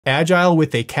Agile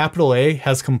with a capital A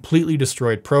has completely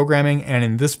destroyed programming, and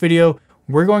in this video,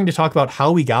 we're going to talk about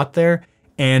how we got there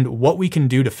and what we can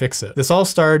do to fix it. This all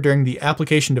started during the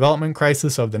application development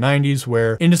crisis of the 90s,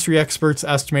 where industry experts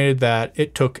estimated that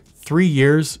it took 3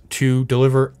 years to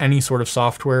deliver any sort of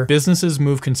software. Businesses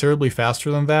move considerably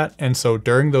faster than that, and so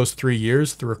during those 3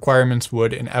 years, the requirements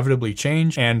would inevitably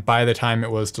change, and by the time it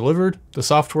was delivered, the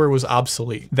software was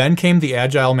obsolete. Then came the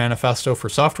Agile Manifesto for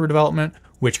software development,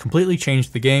 which completely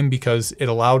changed the game because it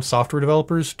allowed software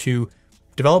developers to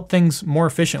develop things more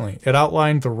efficiently. It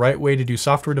outlined the right way to do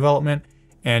software development,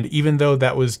 and even though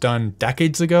that was done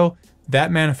decades ago,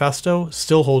 that manifesto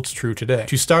still holds true today.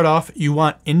 To start off, you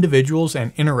want individuals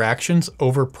and interactions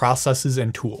over processes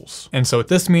and tools. And so what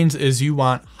this means is you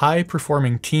want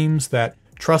high-performing teams that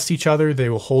trust each other, they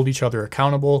will hold each other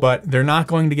accountable, but they're not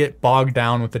going to get bogged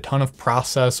down with a ton of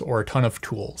process or a ton of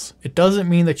tools. It doesn't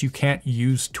mean that you can't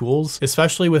use tools,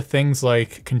 especially with things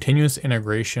like continuous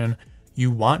integration.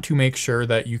 You want to make sure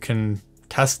that you can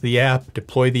test the app,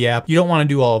 deploy the app. You don't want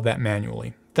to do all of that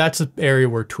manually. That's an area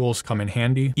where tools come in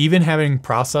handy. Even having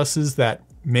processes that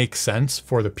make sense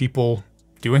for the people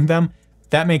doing them,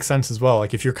 that makes sense as well.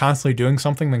 Like if you're constantly doing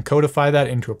something, then codify that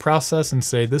into a process and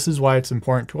say, this is why it's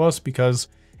important to us because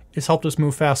it's helped us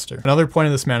move faster. Another point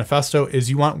of this manifesto is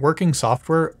you want working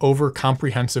software over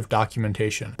comprehensive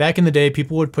documentation. Back in the day,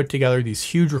 people would put together these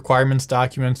huge requirements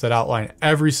documents that outline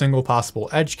every single possible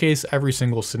edge case, every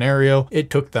single scenario. It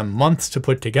took them months to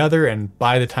put together, and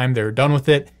by the time they were done with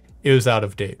it, it was out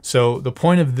of date. So the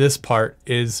point of this part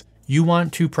is you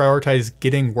want to prioritize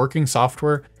getting working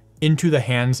software into the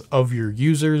hands of your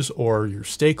users or your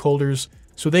stakeholders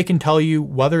so they can tell you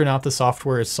whether or not the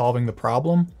software is solving the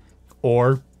problem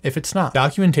or if it's not.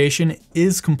 Documentation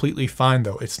is completely fine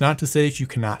though. It's not to say that you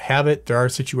cannot have it. There are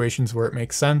situations where it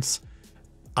makes sense.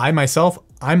 I'm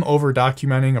over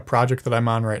documenting a project that I'm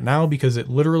on right now because it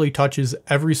literally touches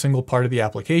every single part of the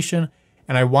application.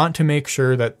 And I want to make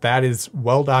sure that that is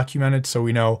well documented so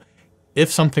we know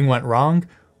if something went wrong,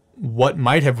 what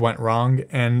might have went wrong,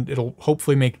 and it'll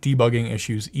hopefully make debugging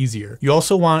issues easier. You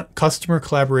also want customer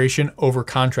collaboration over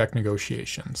contract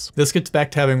negotiations. This gets back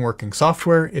to having working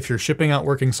software. If you're shipping out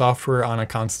working software on a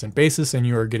constant basis and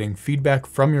you are getting feedback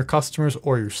from your customers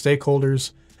or your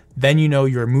stakeholders, then you know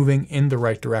you're moving in the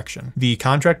right direction. The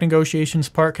contract negotiations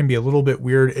part can be a little bit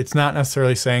weird. It's not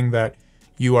necessarily saying that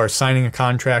you are signing a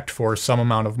contract for some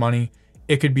amount of money.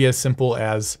 It could be as simple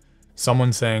as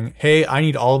someone saying, hey, I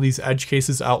need all of these edge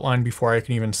cases outlined before I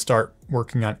can even start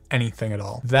working on anything at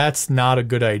all. That's not a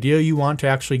good idea. You want to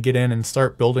actually get in and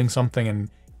start building something and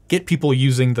get people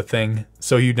using the thing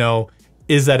so you know,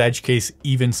 is that edge case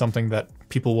even something that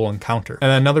people will encounter? And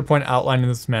then another point outlined in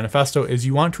this manifesto is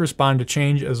you want to respond to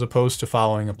change as opposed to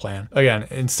following a plan. Again,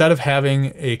 instead of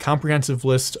having a comprehensive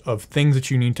list of things that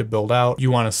you need to build out,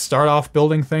 you want to start off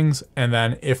building things, and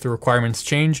then if the requirements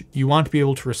change, you want to be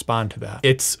able to respond to that.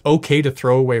 It's okay to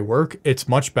throw away work. It's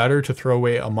much better to throw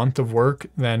away a month of work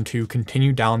than to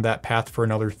continue down that path for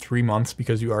another 3 months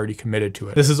because you already committed to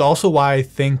it. This is also why I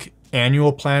think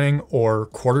annual planning or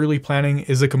quarterly planning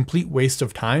is a complete waste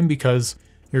of time because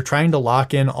you're trying to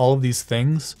lock in all of these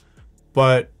things,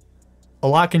 but a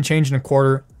lot can change in a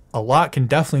quarter. A lot can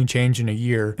definitely change in a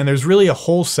year. And there's really a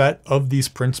whole set of these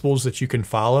principles that you can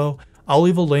follow. I'll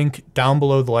leave a link down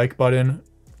below the like button.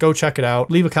 Go check it out.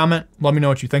 Leave a comment. Let me know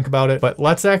what you think about it. But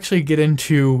let's actually get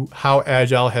into how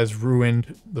Agile has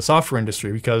ruined the software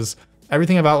industry, because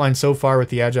everything I've outlined so far with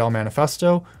the Agile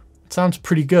Manifesto, it sounds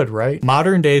pretty good, right?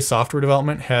 Modern day software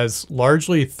development has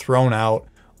largely thrown out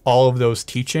all of those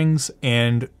teachings,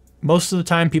 and most of the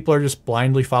time people are just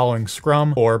blindly following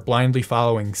Scrum or blindly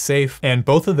following Safe, and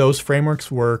both of those frameworks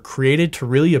were created to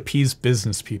really appease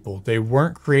business people. They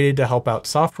weren't created to help out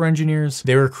software engineers.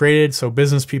 They were created so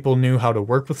business people knew how to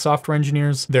work with software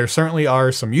engineers. There certainly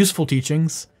are some useful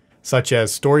teachings, such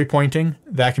as story pointing,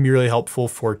 that can be really helpful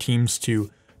for teams to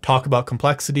talk about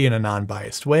complexity in a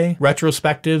non-biased way.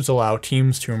 Retrospectives allow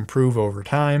teams to improve over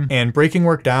time, and breaking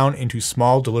work down into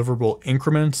small deliverable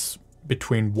increments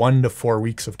between 1 to 4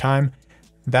 weeks of time,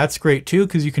 that's great too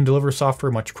because you can deliver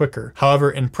software much quicker. However,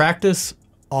 in practice,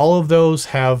 all of those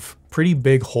have pretty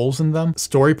big holes in them.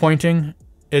 Story pointing,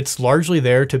 it's largely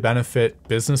there to benefit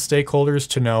business stakeholders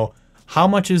to know how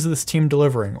much is this team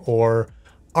delivering, or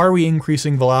are we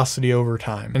increasing velocity over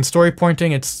time? In story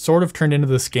pointing, it's sort of turned into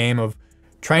this game of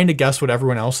trying to guess what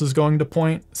everyone else is going to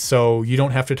point, so you don't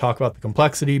have to talk about the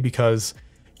complexity because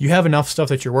you have enough stuff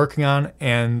that you're working on,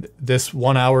 and this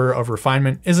 1 hour of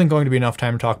refinement isn't going to be enough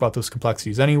time to talk about those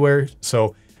complexities anywhere.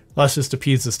 So Let's just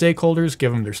appease the stakeholders,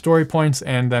 give them their story points,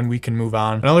 and then we can move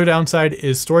on. Another downside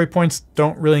is story points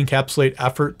don't really encapsulate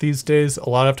effort these days. A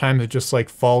lot of times it just like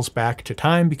falls back to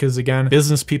time because again,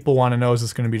 business people want to know, is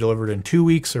this going to be delivered in 2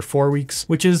 weeks or 4 weeks,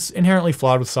 which is inherently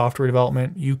flawed with software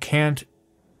development. You can't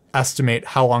estimate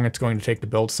how long it's going to take to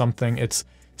build something. It's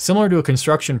similar to a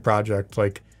construction project.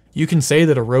 Like you can say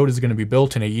that a road is going to be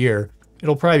built in a year.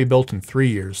 It'll probably be built in 3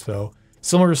 years though.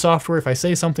 Similar to software, if I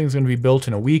say something's going to be built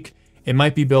in a week, it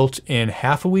might be built in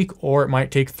half a week or it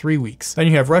might take 3 weeks. Then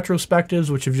you have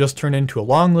retrospectives, which have just turned into a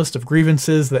long list of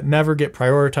grievances that never get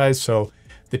prioritized. So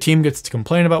the team gets to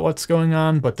complain about what's going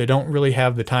on, but they don't really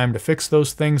have the time to fix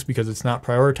those things because it's not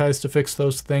prioritized to fix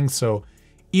those things. So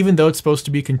even though it's supposed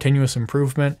to be continuous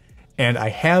improvement, and I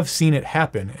have seen it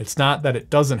happen, it's not that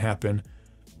it doesn't happen,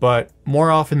 but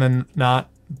more often than not,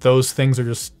 those things are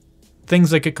just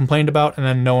things that get complained about and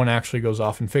then no one actually goes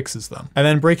off and fixes them. And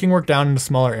then breaking work down into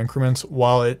smaller increments,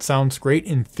 while it sounds great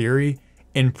in theory,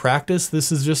 in practice, this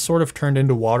is just sort of turned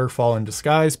into waterfall in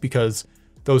disguise because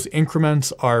those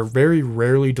increments are very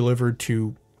rarely delivered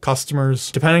to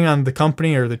customers. Depending on the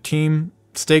company or the team,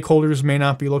 stakeholders may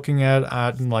not be looking at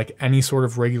on like any sort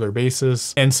of regular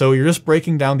basis. And so you're just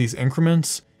breaking down these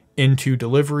increments into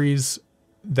deliveries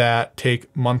that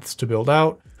take months to build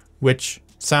out, which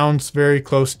sounds very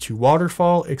close to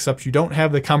waterfall, except you don't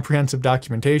have the comprehensive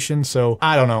documentation. So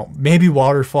I don't know, maybe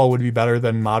waterfall would be better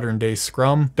than modern day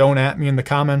scrum. Don't at me in the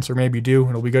comments, or maybe do,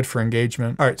 it'll be good for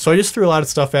engagement. All right, so I just threw a lot of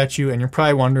stuff at you and you're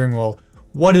probably wondering, well,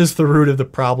 what is the root of the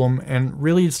problem? And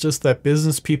really it's just that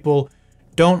business people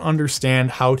don't understand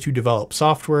how to develop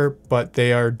software, but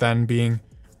they are then being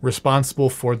responsible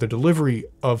for the delivery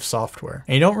of software.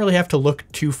 And you don't really have to look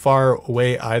too far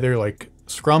away either. Like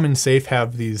Scrum and Safe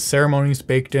have these ceremonies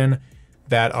baked in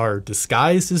that are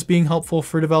disguised as being helpful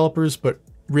for developers, but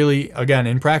really, again,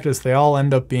 in practice, they all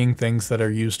end up being things that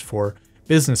are used for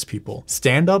business people.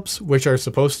 Stand-ups, which are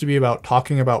supposed to be about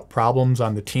talking about problems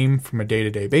on the team from a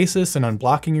day-to-day basis and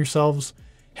unblocking yourselves,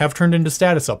 have turned into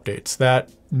status updates that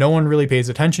no one really pays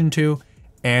attention to.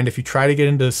 And if you try to get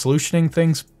into solutioning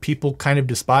things, people kind of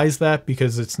despise that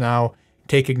because it's now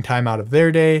taking time out of their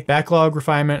day. Backlog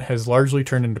refinement has largely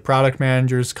turned into product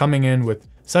managers coming in with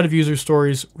a set of user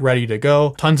stories ready to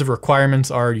go, tons of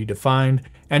requirements already defined,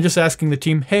 and just asking the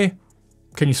team, hey,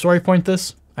 can you story point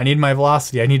this? I need my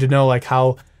velocity. I need to know like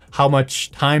how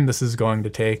much time this is going to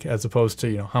take as opposed to,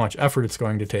 you know, how much effort it's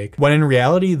going to take. When in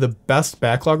reality, the best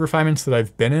backlog refinements that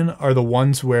I've been in are the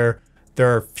ones where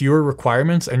there are fewer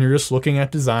requirements and you're just looking at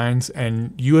designs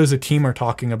and you as a team are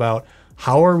talking about,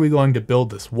 how are we going to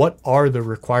build this? What are the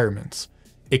requirements?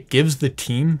 It gives the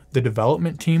team, the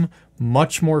development team,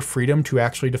 much more freedom to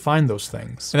actually define those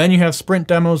things. And then you have sprint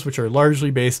demos, which are largely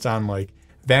based on like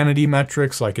vanity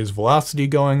metrics, like is velocity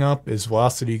going up? Is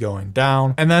velocity going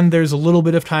down? And then there's a little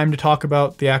bit of time to talk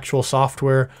about the actual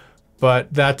software,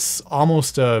 but that's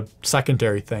almost a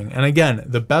secondary thing. And again,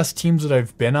 the best teams that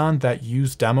I've been on that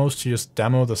use demos to just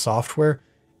demo the software,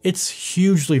 it's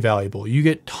hugely valuable. You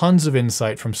get tons of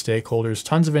insight from stakeholders,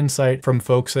 tons of insight from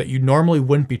folks that you normally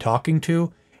wouldn't be talking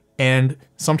to. And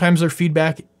sometimes their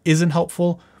feedback isn't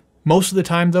helpful. Most of the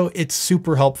time though, it's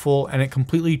super helpful and it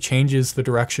completely changes the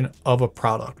direction of a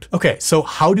product. Okay, so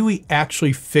how do we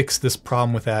actually fix this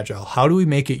problem with Agile? How do we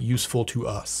make it useful to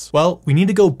us? Well, we need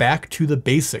to go back to the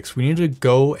basics. We need to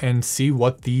go and see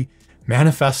what the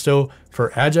manifesto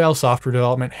for Agile software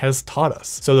development has taught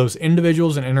us. So those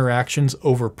individuals and interactions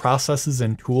over processes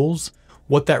and tools,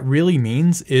 what that really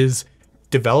means is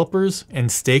developers and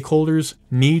stakeholders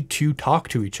need to talk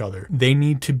to each other. They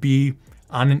need to be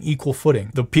on an equal footing.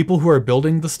 The people who are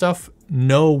building the stuff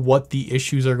know what the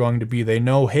issues are going to be. They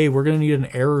know, hey, we're going to need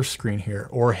an error screen here,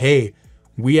 or hey,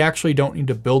 we actually don't need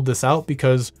to build this out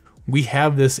because we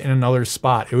have this in another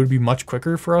spot. It would be much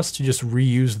quicker for us to just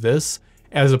reuse this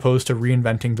as opposed to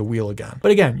reinventing the wheel again.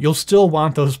 But again, you'll still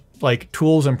want those like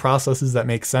tools and processes that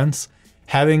make sense.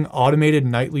 Having automated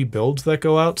nightly builds that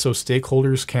go out so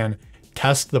stakeholders can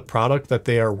test the product that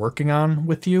they are working on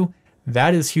with you,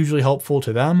 that is hugely helpful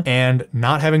to them, and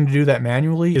not having to do that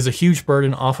manually is a huge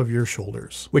burden off of your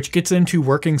shoulders, which gets into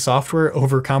working software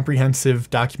over comprehensive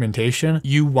documentation.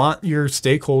 You want your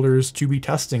stakeholders to be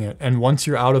testing it, and once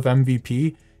you're out of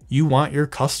MVP, you want your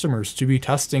customers to be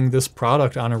testing this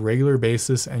product on a regular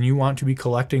basis, and you want to be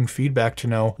collecting feedback to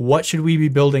know what should we be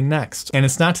building next. And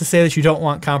it's not to say that you don't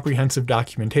want comprehensive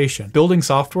documentation. Building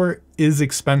software is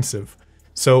expensive.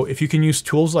 So if you can use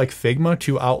tools like Figma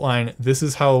to outline, this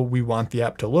is how we want the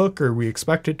app to look or we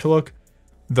expect it to look,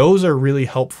 those are really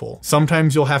helpful.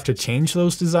 Sometimes you'll have to change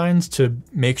those designs to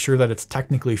make sure that it's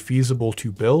technically feasible to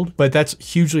build, but that's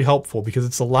hugely helpful because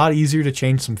it's a lot easier to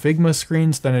change some Figma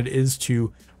screens than it is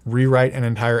to rewrite an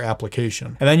entire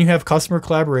application. And then you have customer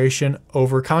collaboration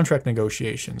over contract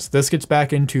negotiations. This gets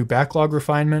back into backlog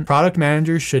refinement. Product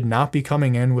managers should not be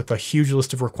coming in with a huge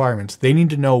list of requirements. They need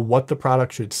to know what the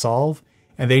product should solve,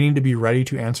 and they need to be ready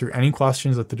to answer any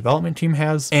questions that the development team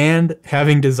has, and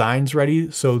having designs ready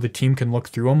so the team can look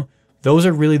through them. Those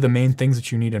are really the main things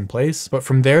that you need in place. But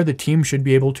from there, the team should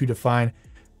be able to define,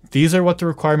 these are what the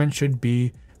requirements should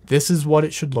be, this is what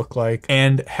it should look like,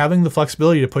 and having the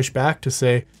flexibility to push back to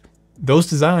say, those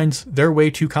designs, they're way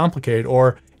too complicated,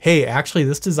 or hey, actually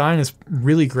this design is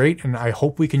really great and I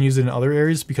hope we can use it in other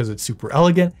areas because it's super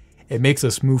elegant, it makes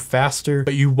us move faster.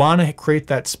 But you want to create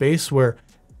that space where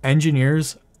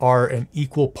engineers are an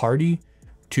equal party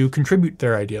to contribute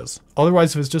their ideas.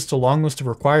 Otherwise, if it's just a long list of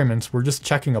requirements, we're just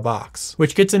checking a box.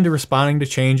 Which gets into responding to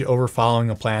change over following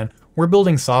a plan. We're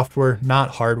building software,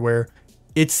 not hardware.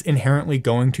 It's inherently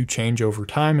going to change over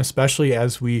time, especially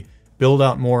as we build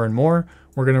out more and more.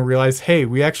 We're going to realize, hey,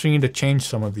 we actually need to change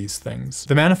some of these things.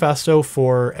 The manifesto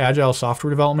for Agile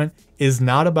software development is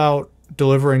not about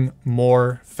delivering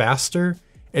more faster.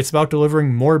 It's about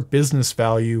delivering more business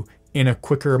value in a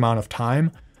quicker amount of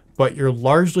time, but you're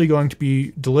largely going to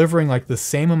be delivering like the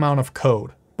same amount of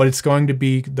code, but it's going to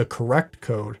be the correct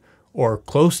code or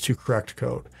close to correct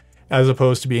code, as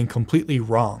opposed to being completely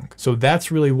wrong. So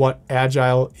that's really what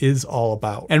Agile is all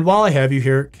about. And while I have you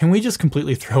here, can we just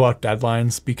completely throw out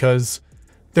deadlines, because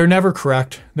they're never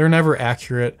correct, they're never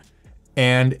accurate,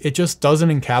 and it just doesn't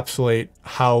encapsulate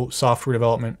how software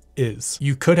development is.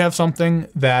 You could have something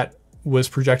that was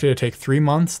projected to take 3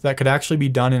 months that could actually be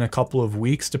done in a couple of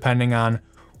weeks, depending on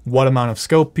what amount of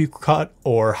scope you cut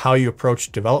or how you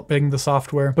approach developing the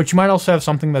software. But you might also have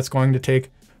something that's going to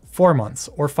take 4 months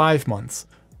or 5 months,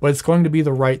 but it's going to be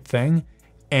the right thing.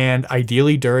 And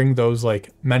ideally during those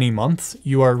like many months,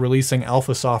 you are releasing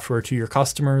alpha software to your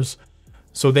customers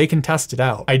so they can test it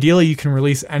out. Ideally, you can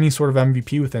release any sort of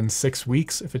MVP within 6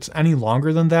 weeks. If it's any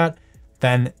longer than that,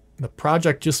 then the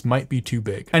project just might be too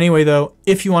big. Anyway though,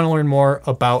 if you want to learn more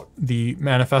about the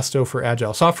manifesto for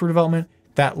Agile software development,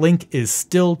 that link is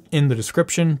still in the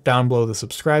description down below the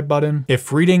subscribe button.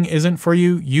 If reading isn't for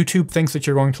you, YouTube thinks that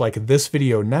you're going to like this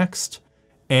video next.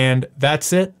 And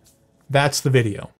that's it. That's the video.